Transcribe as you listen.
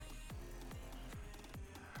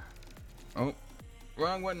Oh,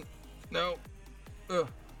 wrong one. No. Ugh,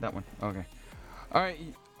 that one. Okay. All right.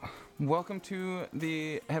 Welcome to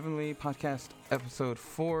the Heavenly Podcast, episode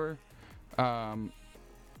 4. I'm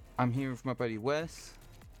here with my buddy Wes.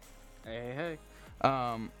 Hey.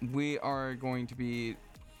 We are going to be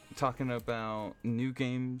talking about new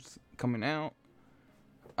games coming out.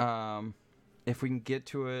 If we can get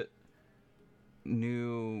to it,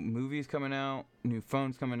 new movies coming out, new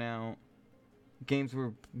phones coming out, games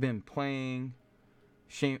we've been playing.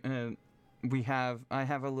 I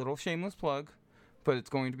have a little shameless plug, but it's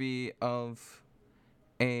going to be of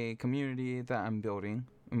a community that I'm building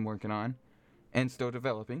and working on and still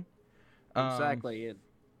developing. Exactly.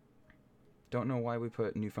 Don't know why we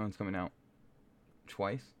put new phones coming out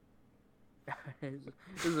twice.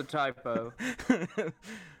 This is a typo.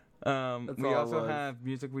 We also have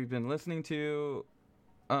music we've been listening to,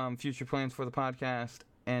 future plans for the podcast,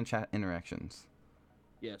 and chat interactions.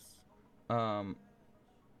 Yes. Why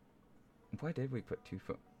did we put two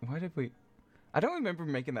phones? Why did we? I don't remember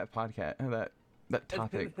making that podcast that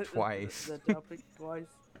topic twice. That topic twice.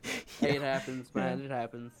 Yeah. Hey, it happens, man. It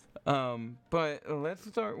happens. But let's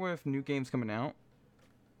start with new games coming out.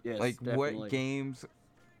 Yes, Like, definitely. what games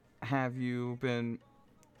have you been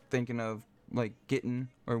thinking of, like, getting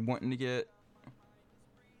or wanting to get?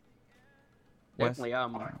 Definitely. I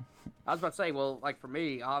was about to say, well, like for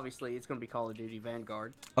me, obviously, it's going to be Call of Duty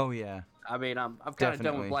Vanguard. Oh yeah. I mean, I'm kind of done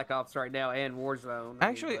Definitely. with Black Ops right now and Warzone.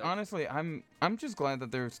 Actually, honestly, I'm just glad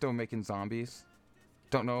that they're still making zombies.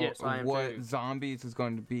 Don't know Yes, I am what too. zombies is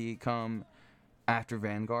going to become after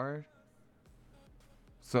Vanguard.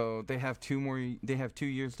 So they have 2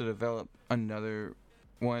 years to develop another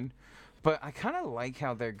one. But I kind of like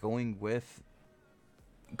how they're going with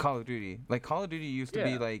Call of Duty. Like, Call of Duty used to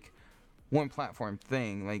be Yeah. like one platform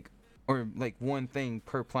thing, or one thing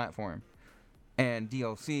per platform and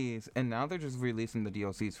DLCs, and now they're just releasing the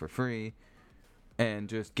DLCs for free and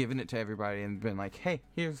just giving it to everybody and been like, hey,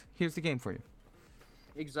 here's the game for you.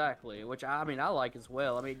 Exactly, which I mean I like as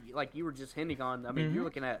well. I mean, like you were just hinting on. I mean, you're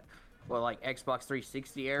looking at like Xbox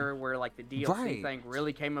 360 era where like the DLC Right. thing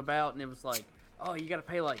really came about, and it was like, oh, you got to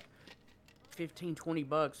pay like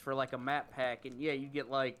 $15-$20 for like a map pack, and yeah, you get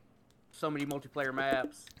like so many multiplayer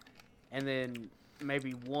maps, and then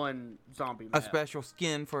maybe one zombie map. A special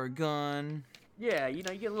skin for a gun. Yeah, you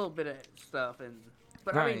know, you get a little bit of stuff,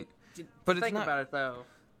 but I Right. mean, But it's think not- about it though.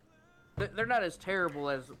 They're not as terrible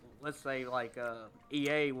as, let's say, like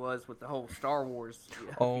EA was with the whole Star Wars.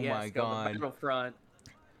 Oh my fiasco, the God. Battlefront.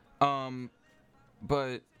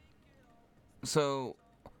 But so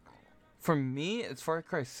for me, it's Far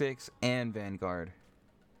Cry 6 and Vanguard,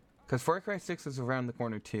 because Far Cry 6 is around the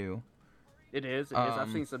corner too. It is.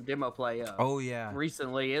 I've seen some demo play Oh yeah.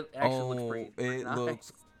 recently. It actually looks pretty it nice.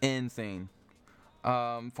 looks insane.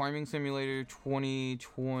 Farming Simulator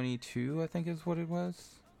 2022, I think is what it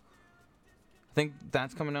was. I think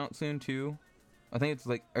that's coming out soon too. I think it's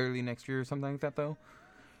like early next year or something like that though.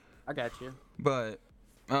 I got you. But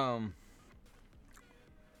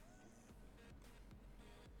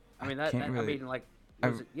I mean can't I really- mean like.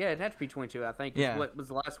 I- Yeah, it had to be 22. I think. Yeah. What was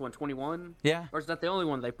the last one? 21? yeah. Or is that the only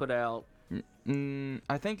one they put out?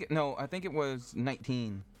 I think it was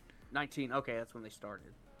 19. 19. Okay, that's when they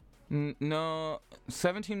started. No,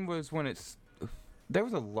 17 was when there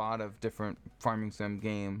was a lot of different farming sim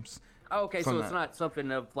games. Oh, okay, From so it's that- not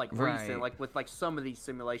something of like Right. recent, like with like some of these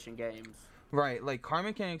simulation games. Right, like Car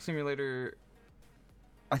Mechanic Simulator,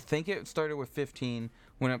 I think it started with 15,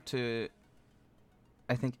 went up to,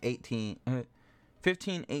 I think 18,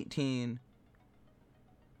 15, 18,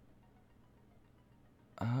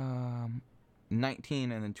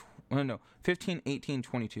 19, and then, 15, 18,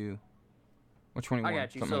 22, or 21, I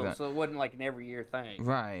got you. something So like that. so it wasn't like an every year thing.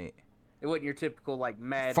 Right. It wasn't your typical like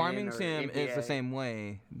Madden Farming or Sim is the NBA. same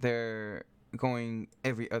way. They're going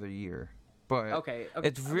every other year. But Okay,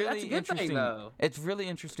 it's I mean, really that's a good interesting. thing, though. It's really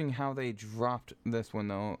interesting how they dropped this one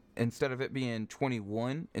though. Instead of it being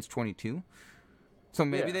 21, it's 22. So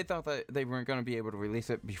maybe Yeah. they thought that they weren't going to be able to release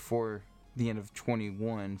it before the end of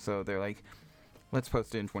 21, so they're like, let's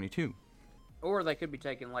post it in 22. Or they could be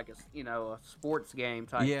taking like a sports game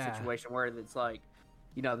type Yeah. situation where it's like,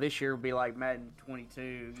 this year would be like Madden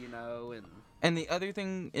 22, and And the other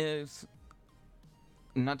thing is,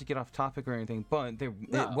 not to get off topic or anything, but it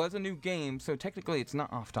No. was a new game, so technically it's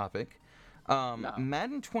not off topic. No.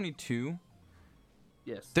 Madden 22,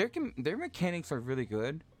 yes, their mechanics are really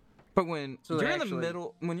good, but when So they you're in actually-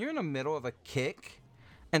 the middle of a kick,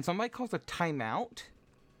 and somebody calls a timeout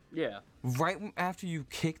yeah, right after you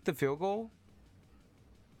kick the field goal,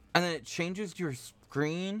 and then it changes your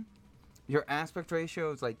screen, your aspect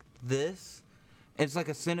ratio is like this, It's like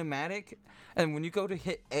a cinematic, and when you go to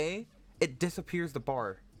hit A, it disappears the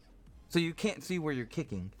bar, so you can't see where you're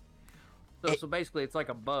kicking. So basically, it's like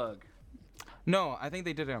a bug. No, I think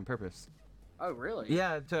they did it on purpose. Oh, really?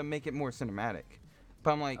 Yeah, to make it more cinematic.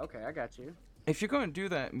 But I'm like, Okay, I got you. if you're gonna do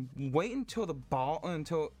that, wait until the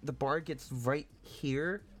bar gets right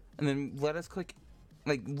here, and then let us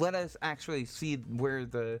let us actually see where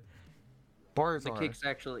the bars The are. kicks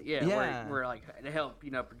actually, Yeah. where like to help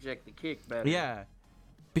project the kick better. Yeah,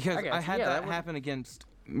 because I got I you. had Yeah, that that would- happen against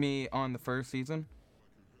me on the first season,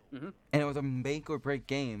 Mhm. and it was a make or break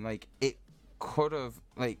game. Like it could have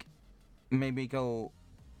made me go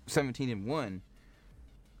 17-1.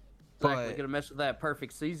 Exactly. But Gonna mess with that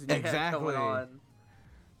perfect season you had going Exactly. on.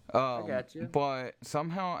 gotcha. But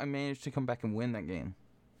somehow I managed to come back and win that game,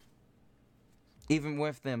 even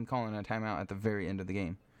with them calling a timeout at the very end of the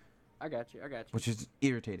game, I got you. which is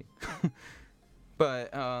irritating.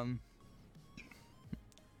 But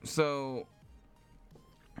so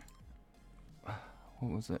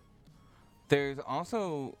what was it? There's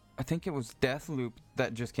also, I think it was Deathloop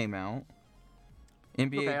that just came out.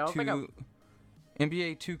 Okay, I don't think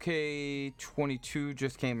NBA 2K22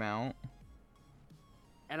 just came out.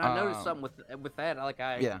 And I noticed something with that.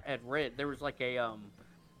 I Yeah. had read there was like a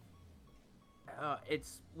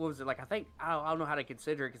it's what was it like? I think I don't know how to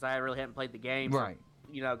consider it because I really hadn't played the game. Right.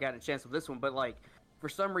 So, gotten a chance with this one, but like for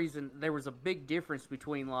some reason there was a big difference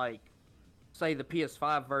between like say the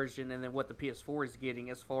PS5 version and then what the PS4 is getting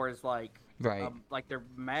as far as like their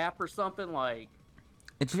map or something like.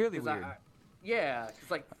 It's really 'Cause weird. Yeah,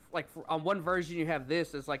 it's on one version you have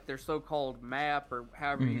this as like their so-called map or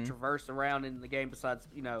however you traverse around in the game besides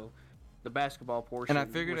the basketball portion. And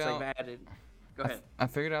I figured which out- they've added. Go ahead. I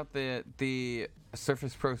figured out the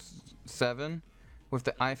Surface Pro 7 with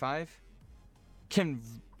the i5 can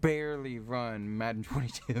barely run Madden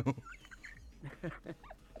 22.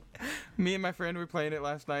 Me and my friend were playing it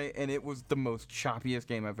last night, and it was the most choppiest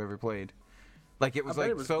game I've ever played. Like it was bet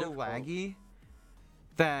like it was so difficult. laggy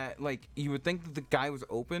that like you would think that the guy was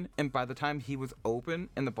open, and by the time he was open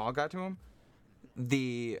and the ball got to him,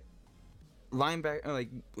 the linebacker, like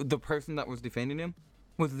the person that was defending him,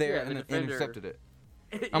 was there Yeah, the and defender. intercepted it.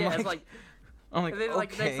 Yeah, I'm it's like, like I'm like, and then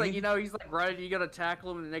like okay. next thing you know he's like running, you gotta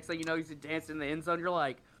tackle him, and the next thing you know he's dancing in the end zone. You're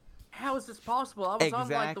like, how is this possible? I was on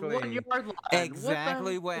like the 1 yard line.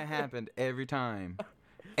 Exactly what happened every time.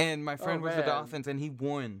 And my friend was the man. Dolphins, and he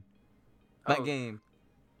won that Oh. game.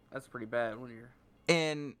 That's pretty bad when you're.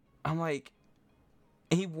 And I'm like,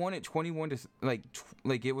 he won it 21 to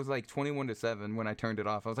it was like 21-7 when I turned it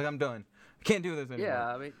off. I was like, I'm done. I can't do this anymore. Yeah,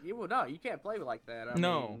 I mean, you can't play like that. I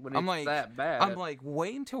No, mean, when I'm it's like, that bad. I'm like,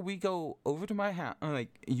 wait until we go over to my house. I'm like,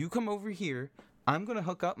 you come over here. I'm gonna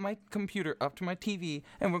hook up my computer up to my TV,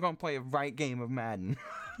 and we're gonna play a right game of Madden.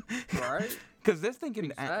 Right? Because this thing can,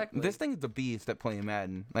 Exactly. this thing is the beast at playing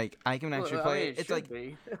Madden. Like I can actually Well, I play mean, it. It's should like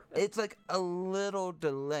be. it's like a little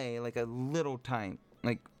delay, like a little time.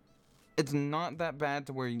 Like it's not that bad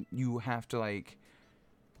to where you have to like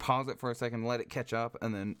pause it for a second, let it catch up,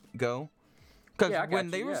 and then go. Because Yeah, I got when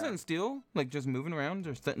you, they were yeah. sitting still, like just moving around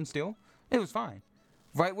or sitting still, it was fine.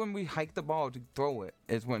 Right when we hiked the ball to throw it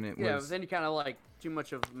is when it Yeah, was. but then you kind of like too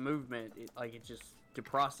much of movement. It just to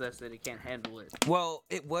process it can't handle it. Well,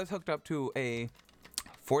 it was hooked up to a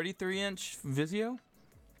 43-inch Vizio.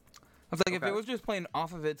 I was like, if Okay. it was just playing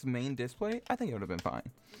off of its main display, I think it would have been fine.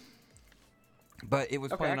 But it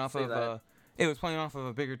was Okay, I playing can off see of that. it was playing off of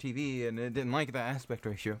a bigger TV, and it didn't like the aspect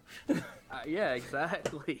ratio. Yeah,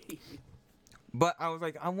 exactly. But I was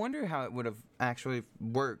like, I wonder how it would have actually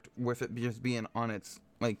worked with it just being on its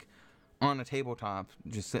on a tabletop,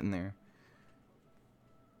 just sitting there.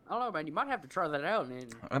 I don't know, man. You might have to try that out and then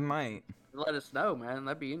I might. let us know, man.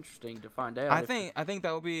 That'd be interesting to find out. I think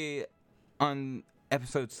that will be on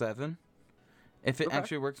episode 7. If it Okay.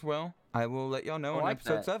 actually works well, I will let y'all know I on like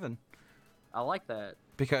episode that. 7. I like that.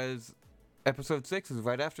 Because episode 6 is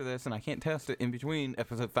right after this, and I can't test it in between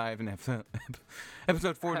episode 5 and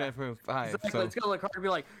episode 4 and episode 5. Exactly. So It's gonna look hard to be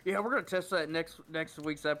like, yeah, we're gonna test that next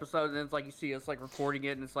week's episode, and then it's like you see us like recording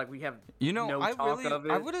it, and it's like we have no I talk of it.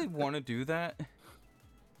 really want to do that.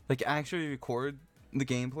 Like actually record the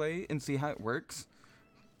gameplay and see how it works.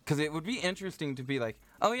 Because it would be interesting to be like,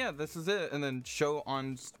 oh yeah, this is it, and then show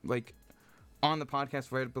on the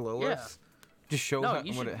podcast right below Yeah. us. Just show No, what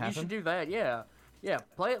you should happened. do that. Yeah, yeah.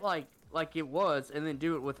 Play it like it was, and then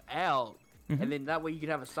do it without, and then that way you could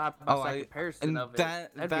have a side by side comparison and of it.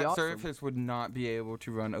 that That'd be awesome. Surface would not be able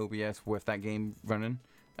to run OBS with that game running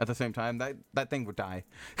at the same time. That thing would die.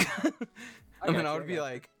 And then I would be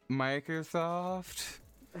like, Microsoft,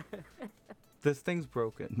 this thing's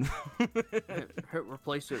broken.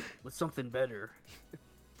 Replace it with something better.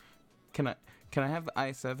 Can I have the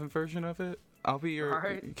i7 version of it? I'll be your.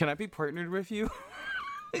 Alright. Can I be partnered with you?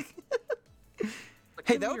 Like,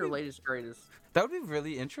 Hey, give that me would your be- latest greatest. That would be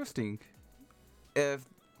really interesting if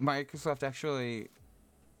Microsoft actually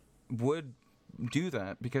would do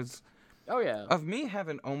that, because Oh yeah. of me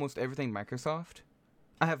having almost everything Microsoft,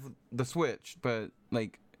 I have the Switch, but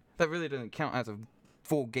like that really doesn't count as a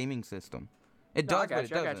full gaming system. It No, does, I got but it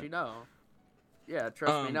you. I doesn't. got you. No. Yeah,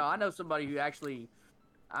 trust me. Um, No, I know somebody who actually,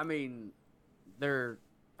 I mean, they're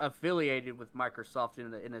affiliated with Microsoft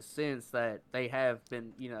in a sense that they have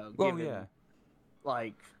been, Well, given yeah.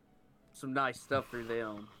 like some nice stuff through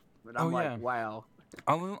them. And Oh, I'm like, yeah. wow.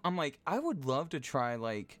 I'm like, I would love to try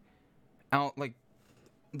out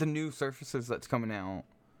the new Surfaces that's coming out.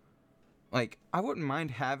 Like, I wouldn't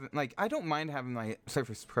mind having I don't mind having my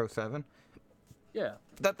Surface Pro 7. Yeah.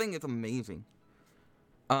 That thing is amazing.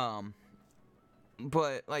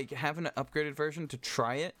 But like having an upgraded version to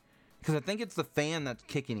try it, because I think it's the fan that's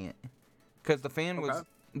kicking it. Because the fan was Okay.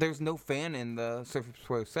 there's no fan in the Surface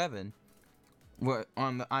Pro 7. What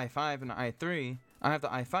on the i5 and the i3, I have the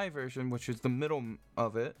i5 version, which is the middle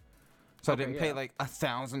of it. So Okay, I didn't pay yeah. like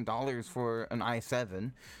 $1,000 for an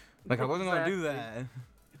i7. Like I wasn't gonna do Exactly.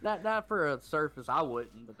 that. Not for a Surface, I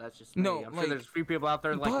wouldn't, but that's just me. No, I'm like- sure there's a few people out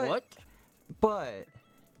there like, but- what? But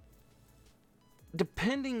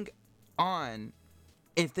depending on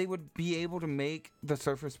if they would be able to make the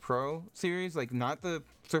Surface Pro series, like not the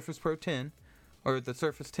Surface Pro 10 or the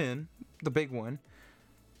Surface 10, the big one.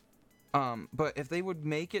 But if they would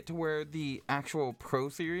make it to where the actual Pro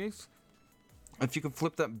series, if you could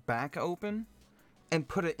flip that back open and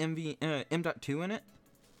put an M.2 in it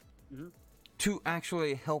Mhm. to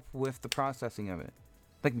actually help with the processing of it,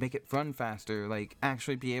 like make it run faster, like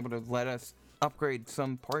actually be able to let us upgrade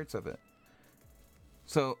some parts of it.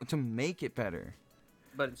 So to make it better,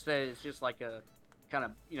 But instead, it's just like a kind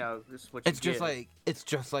of, this is what you it's just get.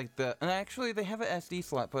 like and actually they have an SD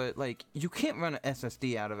slot, but like you can't run an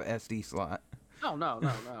SSD out of an SD slot. No.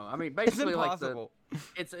 I mean, It's basically, impossible.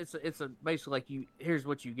 it's a basically like here's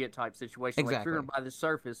what you get type situation. Like if you're Exactly. gonna buy this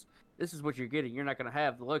Surface, this is what you're getting. You're not gonna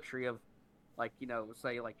have the luxury of, like,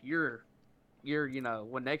 say like you're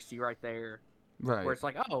one next to you right there, Right. where it's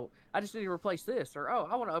like, oh, I just need to replace this, or oh,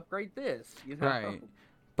 I want to upgrade this. Right.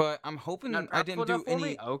 But I'm hoping Not I didn't split do up for me?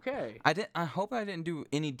 any. Okay. I hope I didn't do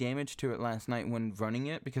any damage to it last night when running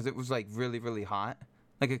it, because it was like really really hot,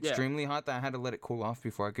 like extremely hot, that I had to let it cool off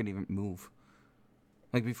before I could even move.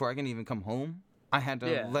 Like before I can even come home, I had to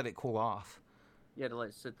Yeah. let it cool off. You had to let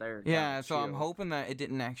it sit there. And Yeah, kinda so I'm chill. hoping that it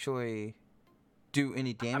didn't actually do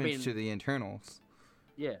any damage mean- to the internals.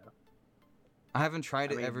 Yeah. I haven't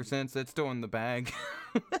tried I it ever mean- since. It's still in the bag.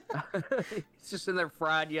 It's just in there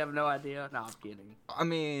fried. You have no idea. No, I'm kidding. I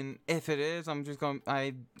mean, if it is, I'm just going.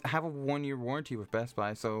 I have a 1-year warranty with Best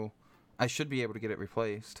Buy, so I should be able to get it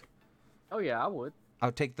replaced. Oh yeah, I would.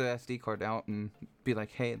 I'll take the SD card out and be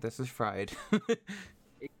like, "Hey, this is fried.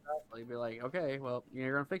 Exactly. Be like, okay, well,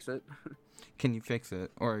 you're gonna fix it. Can you fix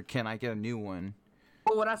it, or can I get a new one?"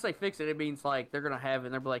 Well, when I say fix it, it means like they're gonna have it.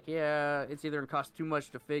 and They'll be like, yeah, it's either gonna cost too much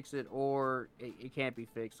to fix it, or it can't be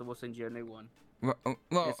fixed. So we'll send you a new one. Well,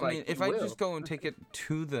 It's I like, mean, if you I will. just go and take it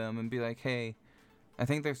to them and be like, "Hey, I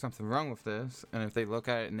think there's something wrong with this," and if they look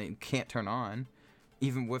at it and they can't turn on,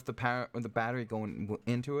 even with the power or the battery going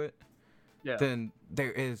into it, Yeah. then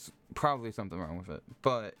there is probably something wrong with it.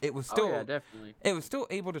 But it was Oh still yeah, definitely. it was still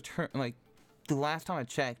able to turn. Like the last time I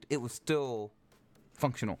checked, it was still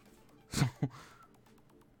functional. So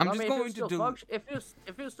I'm I just mean, going if it to was do. still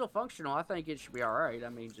if it was still functional, I think it should be all right. I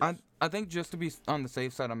mean, just, I think just to be on the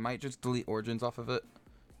safe side, I might just delete Origins off of it,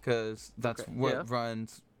 because that's Okay, what yeah.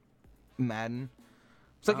 runs Madden.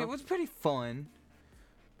 It's like Uh-huh. it was pretty fun,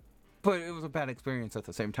 but it was a bad experience at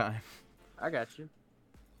the same time. I got you.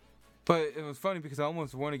 But it was funny because I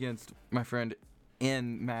almost won against my friend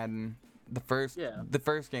in Madden. The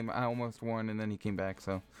first game I almost won, and then he came back.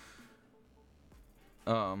 So,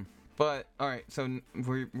 but all right. So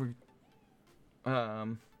we're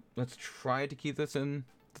let's try to keep this in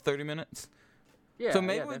the 30 minutes. Yeah. So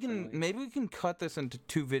yeah, definitely. maybe we can cut this into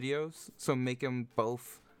 2 videos. So make them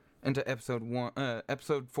both into episode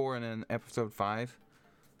 4, and then episode 5.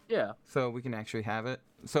 Yeah. So we can actually have it.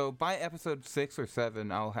 So by episode 6 or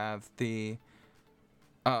 7, I'll have the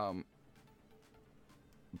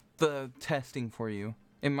testing for you.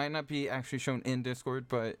 It might not be actually shown in Discord,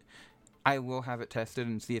 but I will have it tested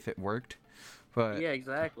and see if it worked. But Yeah,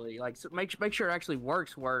 exactly. Like, so make sure it actually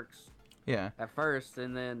works yeah. at first,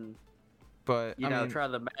 and then But I mean, try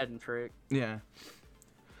the Madden trick. yeah.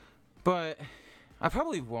 But I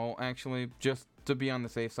probably won't actually, just to be on the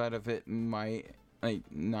safe side of it. Might like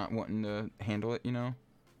not wanting to handle it, you know.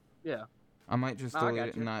 Yeah. I might just No, I delete got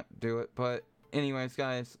it you. and not do it. But anyways,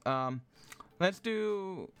 guys, let's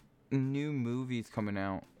do new movies coming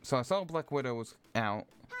out. So I saw Black Widow was out.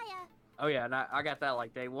 Oh yeah, and I got that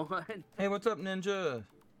like day one. Hey, what's up, Ninja?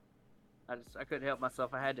 I couldn't help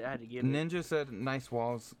myself. I had to get it. Ninja said nice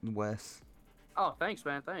walls, Wes. Oh, thanks,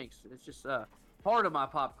 man. Thanks. It's just part of my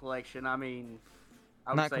pop collection. I mean,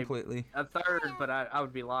 I would Not say completely. a third, but I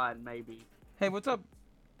would be lying maybe. Hey, what's up?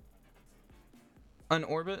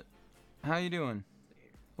 Unorbit? How you doing?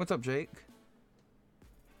 What's up, Jake?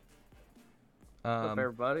 What's up,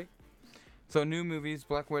 everybody? So new movies,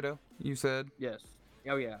 Black Widow, you said. Yes.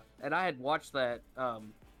 Oh yeah. And I had watched that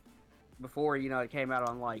before, you know, it came out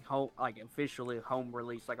on like home, like officially home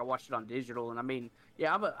release. Like I watched it on digital, and I mean,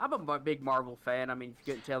 yeah, I'm a big Marvel fan. I mean, if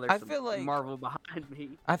you couldn't tell, there's I some feel like- Marvel behind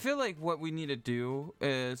me. I feel like what we need to do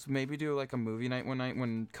is maybe do like a movie night one night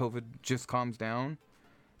when COVID just calms down,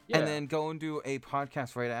 Yeah. and then go and do a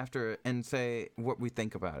podcast right after it and say what we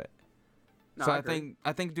think about it. No, So I I agree.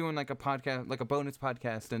 think doing like a podcast, like a bonus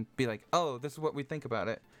podcast, and be like, oh, this is what we think about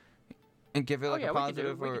it, and give it Oh like yeah, a we could do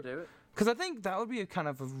positive it. We or could do it. because I think that would be a kind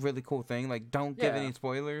of a really cool thing. Like, don't give Yeah. any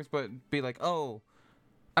spoilers, but be like, oh,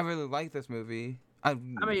 I really like this movie. I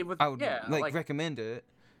mean, I would yeah, like like- recommend it.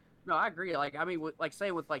 No, I agree. Like, I mean, like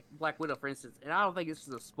say with like Black Widow, for instance, and I don't think this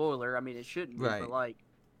is a spoiler. I mean, it shouldn't be, Right. but like,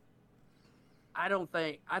 I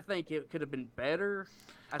think it could have been better.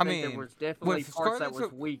 I I think mean, there was definitely with parts that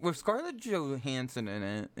Scarlett was weak. With Scarlett Johansson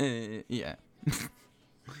in it, yeah.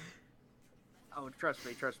 Oh, trust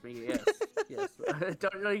me, yes, yes.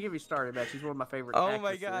 don't get me started, man. She's one of my favorite. Oh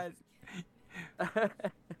my god. actresses.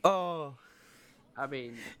 Oh, I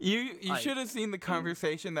mean, you Like- should have seen the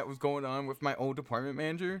conversation that was going on with my old department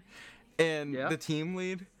manager and Yeah? the team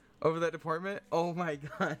lead over that department. Oh my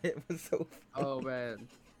god, it was so funny. oh man,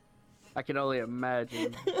 I can only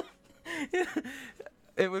imagine.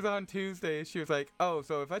 It was on Tuesday. She was like, "Oh,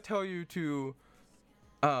 so if I tell you to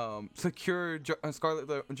secure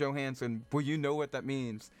Scarlett Johansson, will you know what that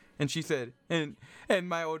means?" And she said, and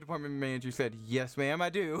my old department manager said, "Yes, ma'am, I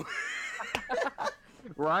do."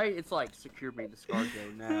 Right? It's like secure me to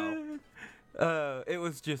ScarJo now. It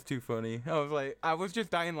was just too funny. I was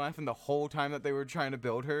just dying laughing the whole time that they were trying to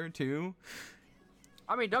build her too.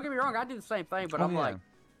 I mean, don't get me wrong. I do the same thing, but Oh, I'm yeah. like,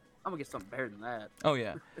 I'm gonna get something better than that. Oh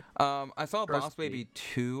yeah. I saw Trust Boss me. Baby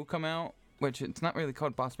 2 come out, which it's not really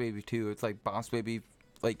called Boss Baby 2. It's like Boss Baby,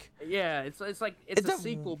 like Yeah, it's like it's a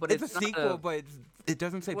sequel, but it's a not sequel, but it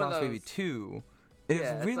doesn't say one of Boss Baby those- 2. It's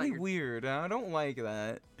Yeah, it's really like your- weird. And I don't like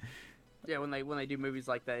that. yeah. When they do movies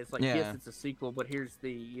like that, it's like Yeah. yes, it's a sequel, but here's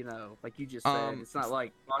the like you just said, it's not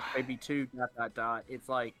like Boss Baby 2 ... It's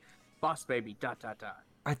like Boss Baby ...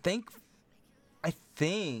 I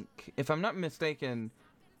think if I'm not mistaken,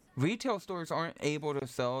 retail stores aren't able to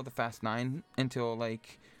sell the Fast 9 until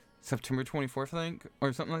like September 24th, I think,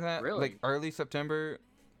 or something like that. Really? Like early September,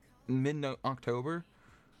 mid October.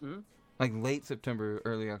 Mhm. Like late September,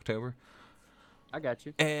 early October. I got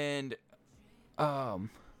you. And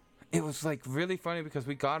it was like really funny because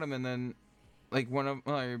we got them, and then like one of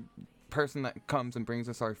my person that comes and brings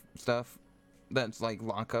us our stuff that's like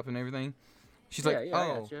lockup and everything, she's yeah, like, yeah, I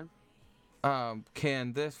oh, got you.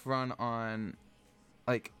 can this run on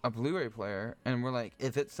like a Blu-ray player? And we're like,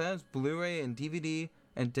 if it says Blu-ray and DVD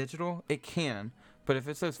and digital, it can, but if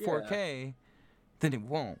it says Yeah. 4K, then it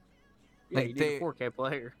won't. Yeah, like you need a 4K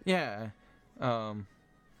player. Yeah.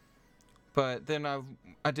 But then I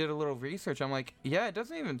did a little research. I'm like, yeah, it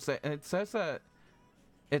doesn't even say. It says that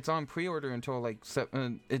it's on pre-order until like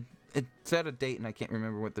it said a date, and I can't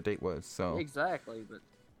remember what the date was. So Exactly, but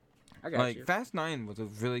I got like you. Fast 9 was a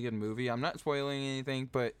really good movie. I'm not spoiling anything,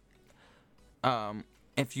 but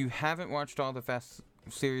if you haven't watched all the Fast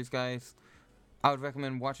series, guys, I would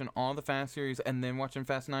recommend watching all the Fast series and then watching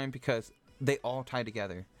Fast 9 because they all tie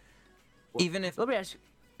together. Well, Even if Let me ask you.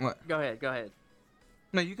 what? Go ahead.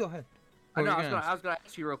 No, you go ahead. I What know. were you gonna I was gonna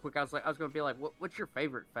ask you real quick. I was gonna be like, what's your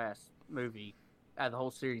favorite Fast movie out of the whole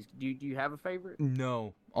series? Do you have a favorite?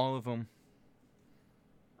 No, all of them.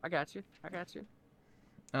 I got you.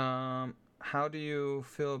 How do you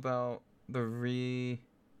feel about the re-release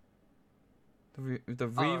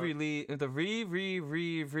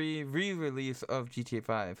of GTA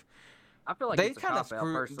 5? I feel like They it's a kind of cop-out,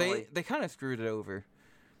 screwed. personally. They kind of screwed it over.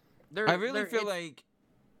 They're- I really they're- feel it's-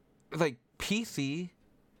 like PC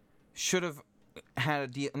should have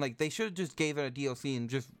had they should have just gave it a DLC and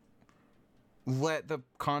just let the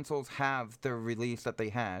consoles have their release that they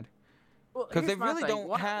had. well, Because they here's my really thing. don't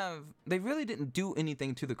Why- have. They really didn't do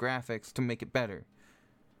anything to the graphics to make it better.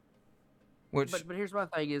 which but here's my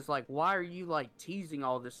thing is like, why are you like teasing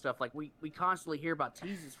all this stuff? Like we constantly hear about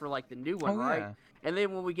teases for like the new one, right? yeah. And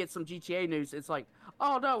then when we get some GTA news, it's like,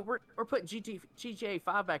 oh no, we're putting GTA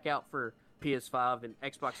 5 back out for PS5 and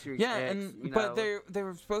Xbox Series Yeah, X. You but know, they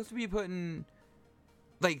were supposed to be putting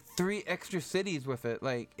like 3 extra cities with it,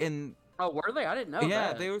 like in oh were they? I didn't know yeah,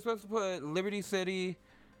 that. they were supposed to put Liberty City,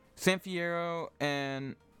 San Fierro,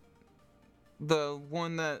 and the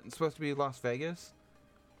one that's supposed to be Las Vegas.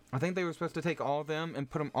 I think they were supposed to take all of them and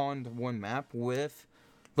put them on one map with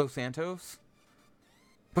Los Santos,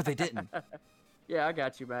 but they didn't. Yeah, I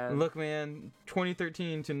got you, man. Look, man,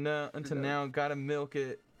 2013 to now until now, gotta milk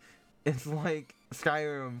it. It's like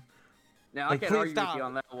Skyrim. Now Like, I can't please argue stop. with you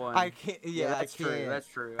on that one. I can't. Yeah, that's I can't. true. That's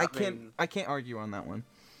true. I can't argue on that one.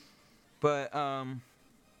 But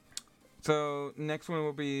so next one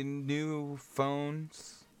will be new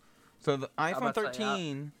phones. So the iPhone about to say,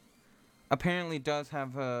 13 apparently does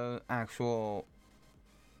have a actual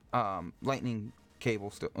lightning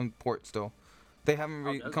cable still port still. They haven't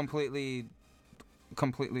does it? completely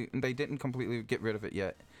they didn't completely get rid of it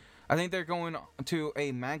yet. I think they're going to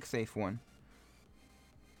a MagSafe one.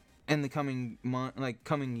 In the coming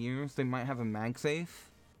coming years, they might have a MagSafe,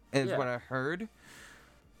 is Yeah. what I heard.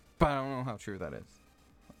 But I don't know how true that is.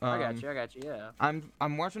 I got you. Yeah,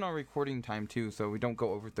 I'm watching our recording time too, so we don't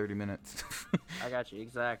go over 30 minutes. I got you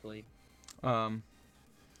exactly.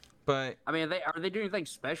 But I mean, are they doing anything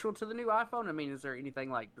special to the new iPhone? I mean, is there anything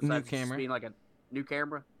like besides camera. just being like a new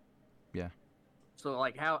camera? Yeah. So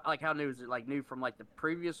like how new is it? Like new from like the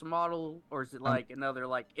previous model, or is it like another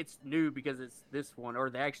like it's new because it's this one, or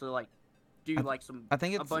they actually like do like some I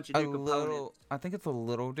think it's a bunch of new components? I think it's a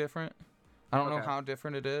little different. I don't know Okay. how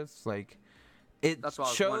different it is. Like, it That's what I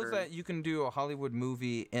was shows wondering. that you can do a Hollywood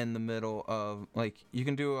movie in the middle of you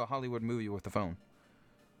can do a Hollywood movie with the phone.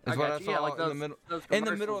 Is I what got I you. saw Yeah, like in the middle. those In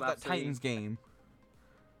the middle of commercials that I've seen. Titans game.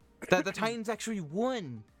 That the Titans actually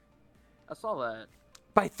won I saw that.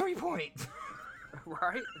 by 3 points.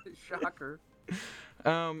 Right? Shocker.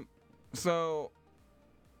 So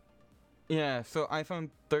yeah, so iPhone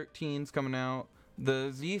 13's coming out.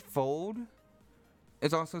 The Z Fold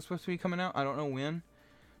is also supposed to be coming out. I don't know when,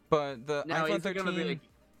 but the Now, iPhone is it 13. gonna be?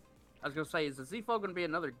 I was gonna say, is the Z Fold gonna be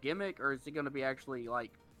another gimmick, or is it gonna be actually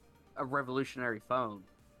like a revolutionary phone?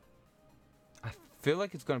 I feel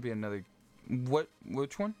like it's gonna be another.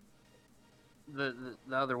 Which one? The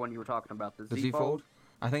other one you were talking about, the The Z Z Fold. Fold.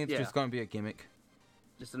 I think it's Yeah. just gonna be a gimmick.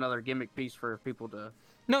 Just another gimmick piece for people to.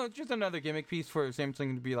 No, it's just another gimmick piece for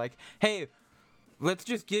Samsung to be like, hey, let's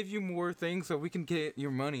just give you more things so we can get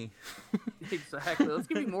your money. Exactly. Let's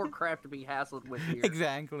give you more crap to be hassled with here.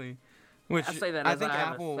 Exactly. Which I say that I as think I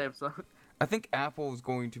have Apple. a Samsung. I think Apple is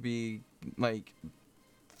going to be like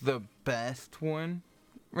the best one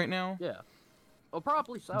right now. Yeah. Well,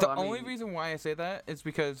 probably so. The I only mean, reason why I say that is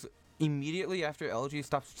because immediately after LG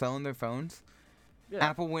stopped selling their phones, yeah.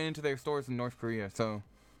 Apple went into their stores in North Korea. So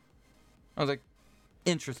I was like,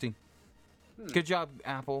 interesting. Good job,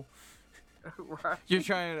 Apple. Right. You're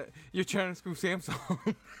trying to screw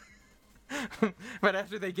Samsung. But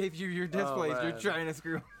after they gave you your displays, you're man. trying to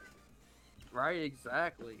screw. Right.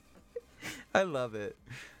 Exactly. I love it.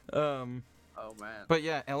 Oh man. But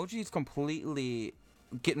yeah, LG's completely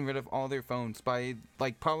getting rid of all their phones by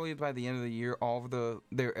probably by the end of the year. All of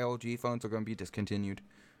their LG phones are going to be discontinued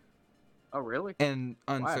Oh really? and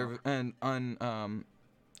Wow. and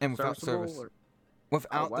without Serviceable service. or-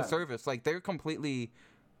 Without Oh, the wow. service, they're completely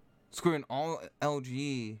screwing all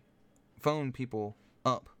LG phone people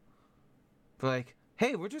up. They're like,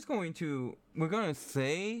 hey, we're gonna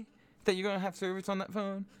say that you're gonna have service on that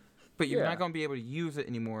phone, but you're Yeah. not gonna be able to use it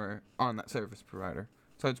anymore on that service provider.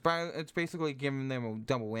 So it's basically giving them a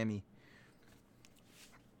double whammy.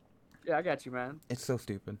 Yeah, I got you, man. It's so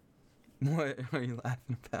stupid. What are you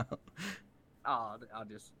laughing about? Oh, I'll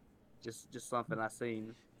just something I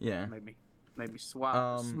seen Yeah. made me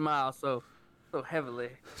smile so heavily.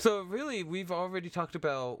 So really, we've already talked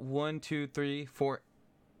about 1, 2, 3, 4,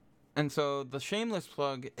 and so the shameless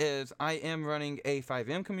plug is I am running a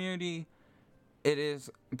 5M community. It is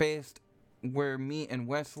based where me and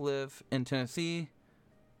Wes live in Tennessee.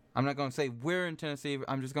 I'm not gonna say we're in Tennessee.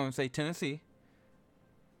 I'm just gonna say Tennessee.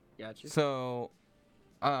 Got you. So,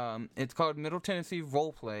 it's called Middle Tennessee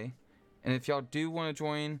Roleplay, and if y'all do want to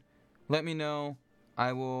join, let me know.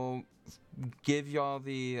 I will give y'all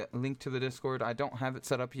the link to the Discord. I don't have it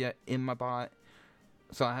set up yet in my bot,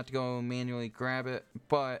 so I have to go manually grab it,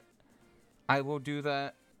 but I will do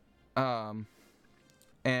that.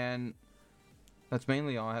 And that's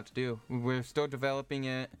mainly all I have to do. We're still developing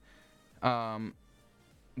it.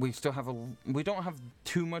 We don't have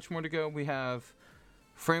too much more to go. We have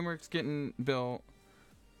framework's getting built.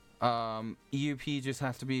 EUP just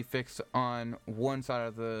has to be fixed on one side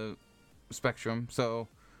of the spectrum. So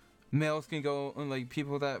males can go, like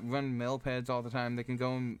people that run male pads all the time, they can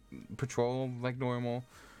go and patrol like normal.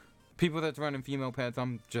 People that's running female pads,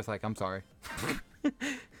 I'm just like, I'm sorry.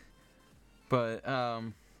 But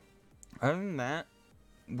other than that,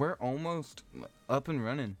 we're almost up and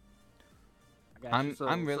running.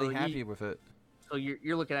 I'm really happy with it. So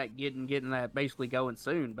you're looking at getting that basically going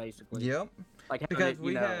soon, basically. Yep. Like Because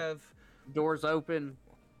we have doors open.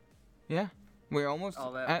 Yeah, we're almost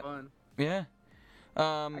all that fun. Yeah.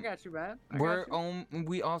 I got you, man.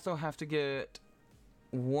 We also have to get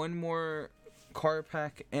one more card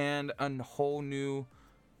pack and a whole new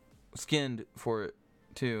skin for it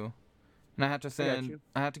too. And I have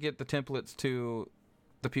to get the templates to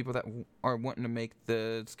the people that are wanting to make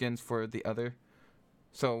the skins for the other,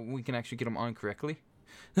 so we can actually get them on correctly.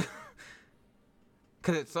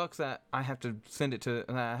 Because it sucks that I have to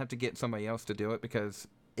I have to get somebody else to do it because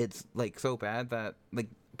it's like so bad that like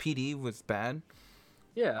PD was bad.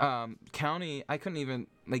 Yeah. County, I couldn't even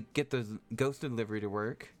like get the ghosted livery to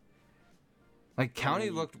work. Like county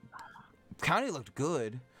looked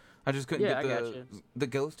good. I just couldn't get the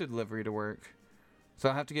ghosted livery to work. So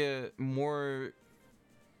I have to get more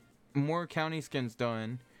county skins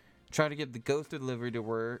done. Try to get the ghosted livery to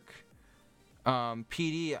work.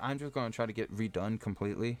 PD, I'm just gonna try to get redone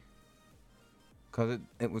completely. Cause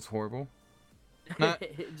it was horrible. Not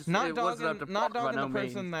dogging the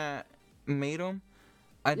person that made them.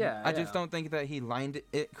 I just don't think that he lined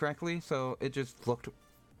it correctly, so it just looked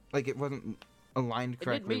like it wasn't aligned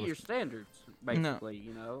correctly. It didn't meet your standards, basically.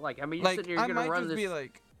 No. You know, like I mean, like, you're gonna run this.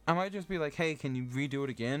 I might just be like, hey, can you redo it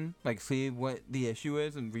again? Like, see what the issue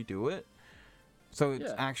is and redo it, so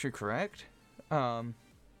it's actually correct.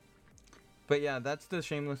 But yeah, that's the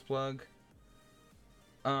shameless plug.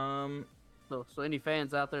 So any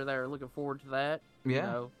fans out there that are looking forward to that, you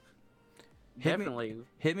know, definitely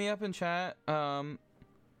hit me up in chat.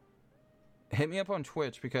 Hit me up on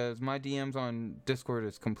Twitch because my DMs on Discord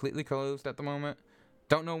is completely closed at the moment.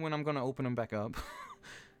 Don't know when I'm gonna open them back up.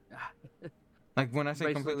 Like when I say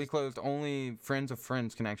basically completely closed, only friends of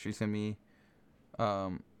friends can actually send me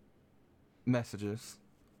messages,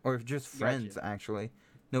 or just friends actually.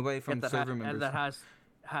 Nobody from server members. And that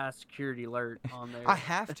high security alert on there. I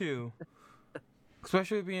have to.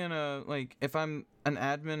 Especially being if I'm an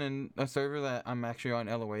admin in a server that I'm actually on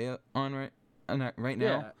LOA on right now.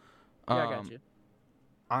 Yeah, I got you.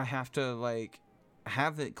 I have to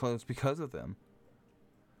have it closed because of them.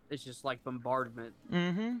 It's just like bombardment.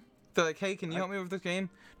 Mm-hmm. They're like, hey, can you help me with this game?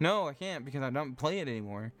 No, I can't because I don't play it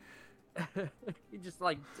anymore. You just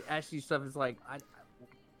ask you stuff. It's like, what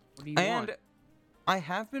do you want? And I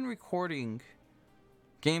have been recording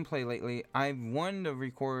gameplay lately. I wanted to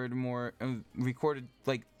record more. Recorded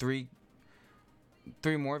three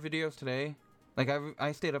more videos today. Like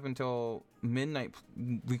I stayed up until midnight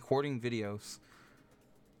recording videos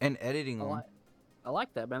and editing them. I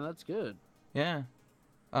like that, man. That's good. Yeah.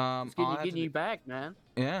 It's getting you back, man.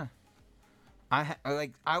 Yeah. I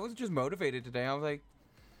was just motivated today. I was like,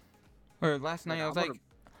 or last night I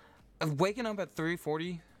was waking up at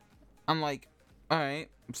 3:40. I'm like, all right,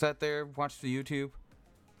 sat there, watched the YouTube.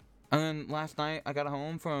 And then last night, I got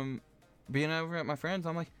home from being over at my friend's.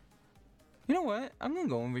 I'm like, you know what? I'm going to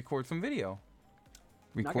go and record some video.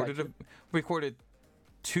 Recorded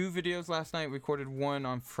 2 videos last night. Recorded 1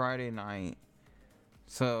 on Friday night.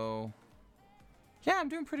 So, yeah, I'm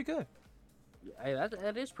doing pretty good. Hey,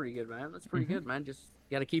 that is pretty good, man. That's pretty good, man. Just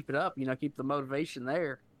got to keep it up. You know, keep the motivation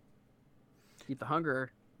there. Keep the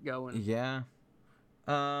hunger going. Yeah.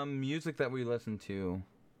 Music that we listen to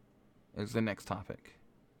is the next topic.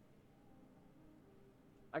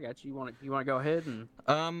 I got you. You want to go ahead and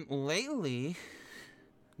lately,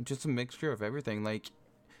 just a mixture of everything. Like,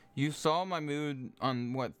 you saw my mood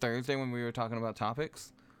on Thursday when we were talking about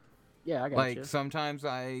topics. Yeah, I got you. Sometimes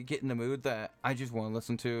I get in the mood that I just want to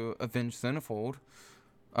listen to Avenged Sevenfold,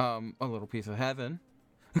 A Little Piece of Heaven.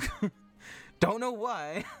 Don't know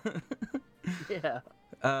why. Yeah.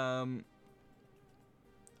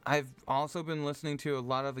 I've also been listening to a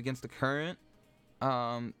lot of Against the Current.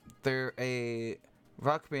 They're a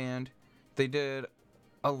rock band. They did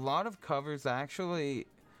a lot of covers that actually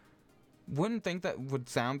wouldn't think that would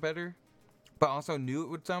sound better, but also knew it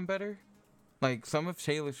would sound better. Like some of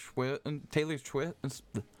Taylor Swift's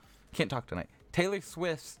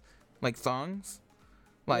songs,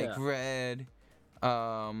 like Red.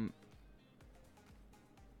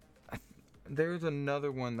 There's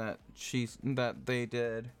another one that they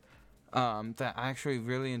did that I actually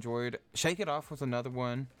really enjoyed. Shake It Off was another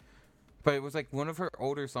one but it was like one of her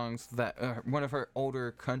older songs one of her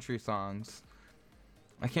older country songs.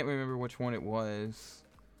 I can't remember which one it was.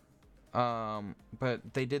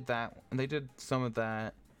 But they did that. They did some of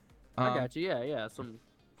that. I got you. Yeah. Some.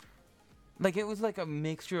 Like it was like a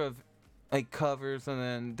mixture of like covers and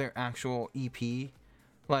then their actual EP.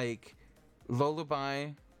 Like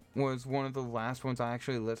Lullaby was one of the last ones I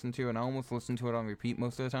actually listened to, and I almost listened to it on repeat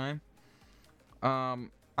most of the time.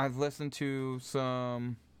 I've listened to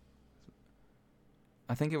some.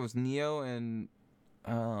 I think it was Neo and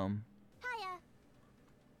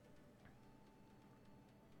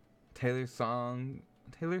Taylor's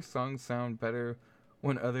songs sound better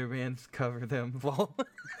when other bands cover them. Lol.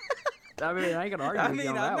 I mean, I ain't gonna argue with you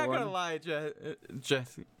on that I'm not one. gonna lie,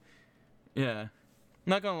 Jesse. Yeah,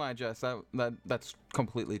 not gonna lie, Jess. That's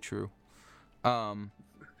completely true.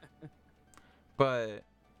 But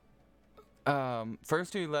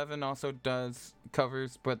First to 11 also does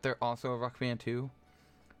covers, but they're also a rock band too.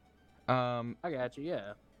 I got you.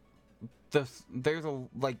 Yeah. There's a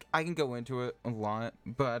like I can go into it a lot,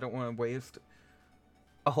 but I don't want to waste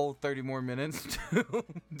a whole 30 more minutes to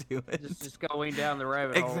do it. Just going down the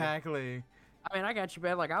rabbit hole. Exactly. I mean, I got you,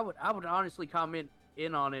 man. Like, I would honestly comment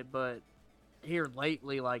in on it, but here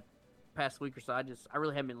lately, like past week or so, I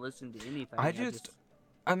really haven't been listening to anything.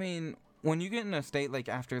 I mean, when you get in a state like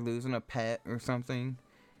after losing a pet or something,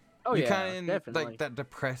 oh you yeah, kind of in definitely. like that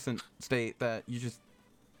depressant state that you just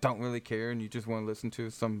don't really care and you just want to listen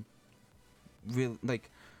to some real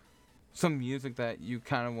like some music that you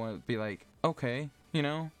kind of want to be like, okay, you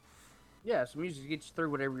know? Yeah, some music gets you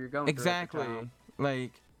through whatever you're going Exactly. through. Exactly.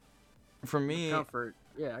 Like for me, Comfort.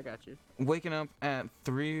 Yeah, I got you. Waking up at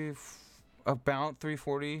about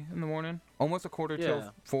 3:40 in the morning, almost a quarter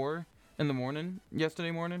till 4 in the morning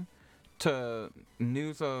yesterday morning, to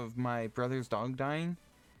news of my brother's dog dying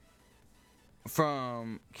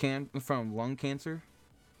from lung cancer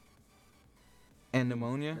and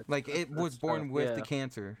pneumonia. Like it was born with the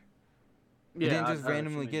cancer. Yeah, it didn't just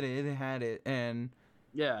randomly get it. It had it, and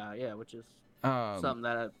yeah, which is something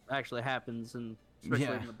that actually happens, and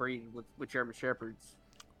especially in the breed with German Shepherds.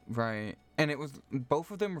 Right, and it was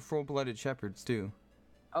both of them were full-blooded shepherds too.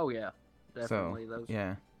 Oh yeah, definitely so, those.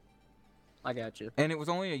 Yeah, I got you. And it was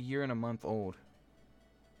only a year and a month old.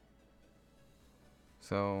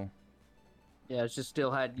 So. Yeah, it's just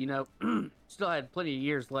still had still had plenty of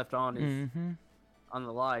years left on his on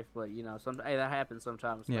the life, but hey, that happens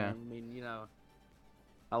sometimes. Yeah. Man. I mean,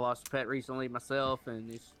 I lost a pet recently myself, and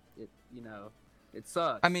it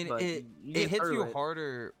sucks. I mean, but it hits you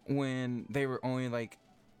harder when they were only like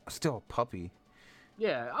still a puppy.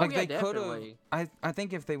 Yeah, like yeah, they could definitely. have. I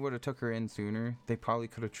think if they would have took her in sooner, they probably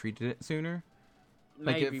could have treated it sooner.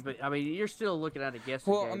 Maybe, but I mean, you're still looking at a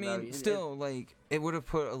guessing game. Well, I mean, still, like it would have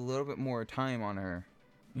put a little bit more time on her,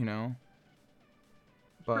 you know.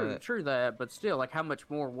 But true that, but still, like, how much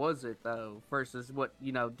more was it though versus what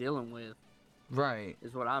dealing with? Right.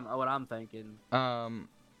 Is what I'm thinking.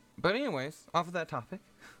 But anyways, off of that topic.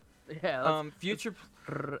 Yeah. Future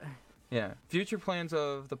plans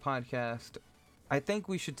of the podcast. I think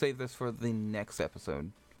we should save this for the next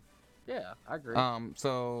episode. Yeah, I agree.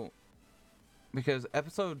 So because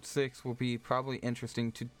episode 6 will be probably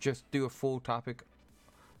interesting to just do a full topic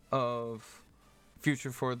of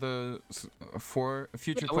future plans.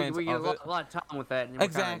 We get a lot of time with that. And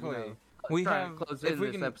exactly. We have close in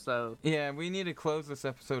this episode. Yeah, we need to close this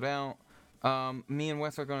episode out. Me and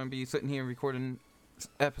Wes are going to be sitting here recording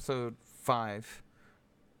episode 5.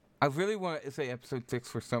 I really want to say episode 6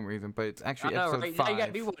 for some reason, but it's actually episode 5. You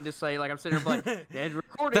got me wanting to say, like, I'm sitting here like, and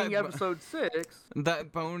recording episode 6.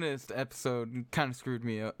 That bonus episode kind of screwed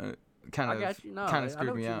me up. Kind of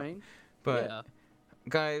screwed me out. But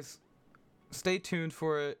guys, stay tuned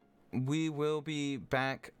for it. We will be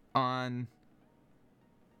back on.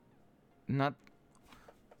 Hold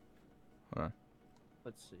on.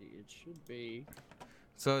 Let's see. It should be.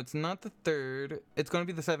 So it's not the 3rd. It's going to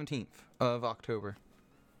be the 17th of October.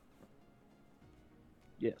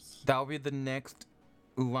 Yes. That'll be the next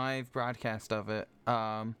live broadcast of it.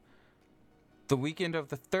 The weekend of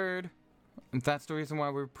the 3rd. That's the reason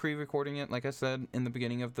why we're pre-recording it, like I said in the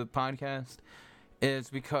beginning of the podcast,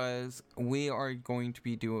 is because we are going to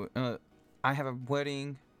be doing... I have a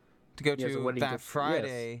wedding to go to that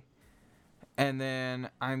Friday. Yes. And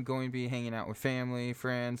then I'm going to be hanging out with family,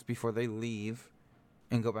 friends, before they leave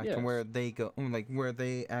and go back to where they go, like where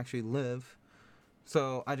they actually live.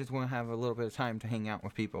 So I just want to have a little bit of time to hang out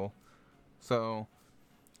with people. So,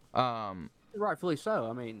 rightfully so.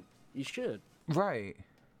 I mean, you should. Right.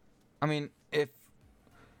 I mean,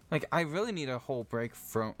 I really need a whole break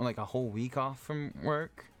from, like, a whole week off from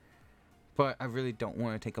work. but I really don't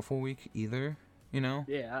want to take a full week either. You know,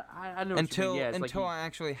 Yeah, I know what you mean. Yeah, it's until like I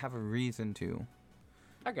actually have a reason to.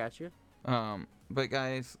 I got you. But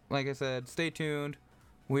guys, like I said, stay tuned.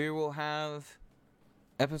 We will have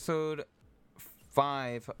episode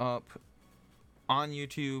 5 up on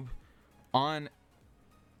YouTube on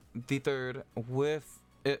the 3rd, with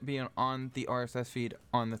it being on the RSS feed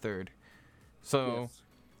on the 3rd. So Yes.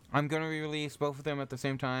 I'm gonna release both of them at the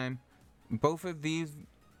same time. Both of these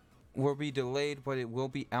will be delayed, but it will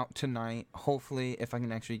be out tonight. Hopefully, if I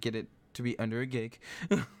can actually get it to be under a gig,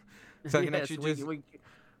 so I can Yes, actually just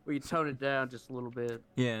we tone it down just a little bit.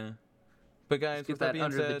 yeah. But guys, Just get with that that being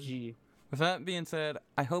under the said, G.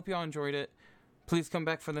 I hope y'all enjoyed it. Please come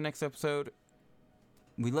back for the next episode.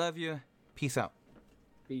 We love you. Peace out.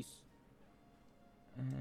 Peace.